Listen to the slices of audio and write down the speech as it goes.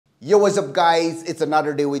Yo, what's up guys? It's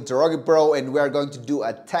another day with RUIPRO and we are going to do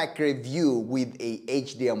a tech review with a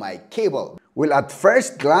HDMI cable. Well, at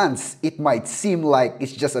first glance, it might seem like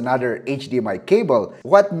it's just another HDMI cable.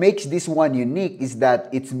 What makes this one unique is that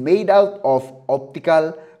it's made out of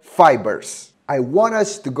optical fibers. I want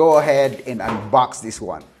us to go ahead and unbox this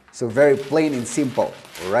one. So very plain and simple,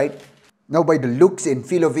 alright? Now by the looks and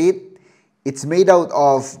feel of it, it's made out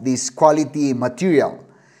of this quality material.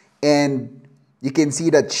 And you can see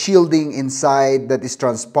that shielding inside that is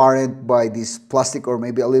transparent by this plastic or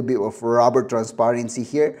maybe a little bit of rubber transparency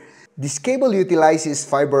here. This cable utilizes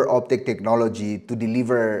fiber optic technology to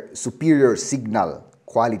deliver superior signal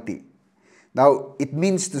quality. Now, it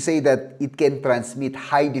means to say that it can transmit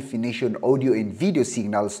high-definition audio and video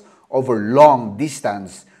signals over long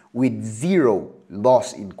distance with zero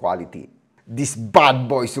loss in quality. This bad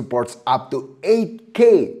boy supports up to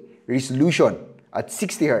 8K resolution at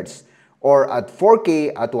 60 Hz. Or at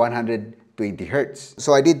 4K at 120 Hz.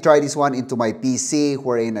 So I did try this one into my PC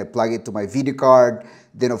wherein I plug it to my video card,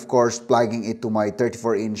 then of course plugging it to my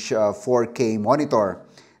 34-inch 4K monitor.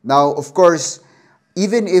 Now of course,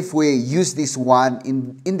 even if we use this one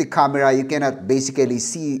in the camera, you cannot basically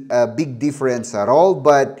see a big difference at all,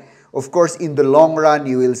 but of course in the long run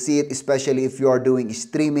you will see it, especially if you are doing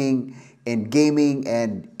streaming and gaming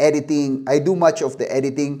and editing. I do much of the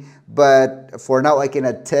editing, but for now I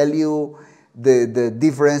cannot tell you the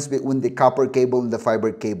difference between the copper cable and the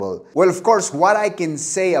fiber cable. Well, of course, what I can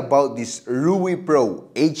say about this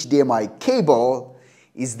RUIPRO HDMI cable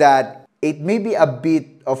is that it may be a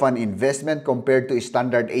bit of an investment compared to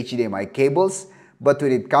standard HDMI cables, but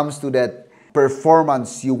when it comes to that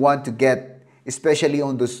performance you want to get, especially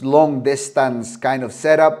on this long distance kind of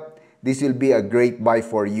setup, this will be a great buy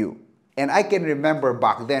for you. And I can remember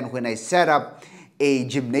back then when I set up a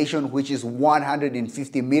gymnasium which is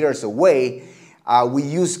 150 meters away, we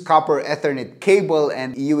use copper Ethernet cable,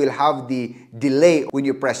 and you will have the delay when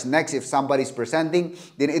you press next. If somebody's presenting,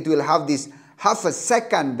 then it will have this half a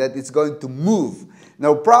second that it's going to move.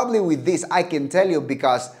 Now probably with this I can tell you,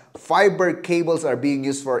 because fiber cables are being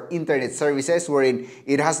used for internet services wherein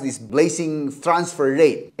it has this blazing transfer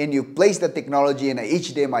rate, and you place the technology in a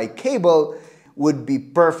HDMI cable would be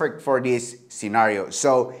perfect for this scenario.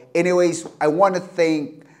 So anyways, I want to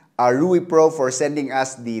thank RUIPRO for sending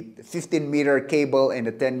us the 15-meter cable and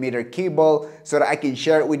the 10-meter cable so that I can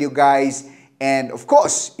share it with you guys. And of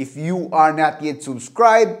course, if you are not yet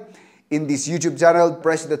subscribed in this YouTube channel,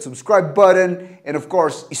 press that subscribe button, and of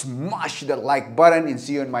course, smash that like button, and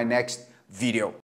see you in my next video.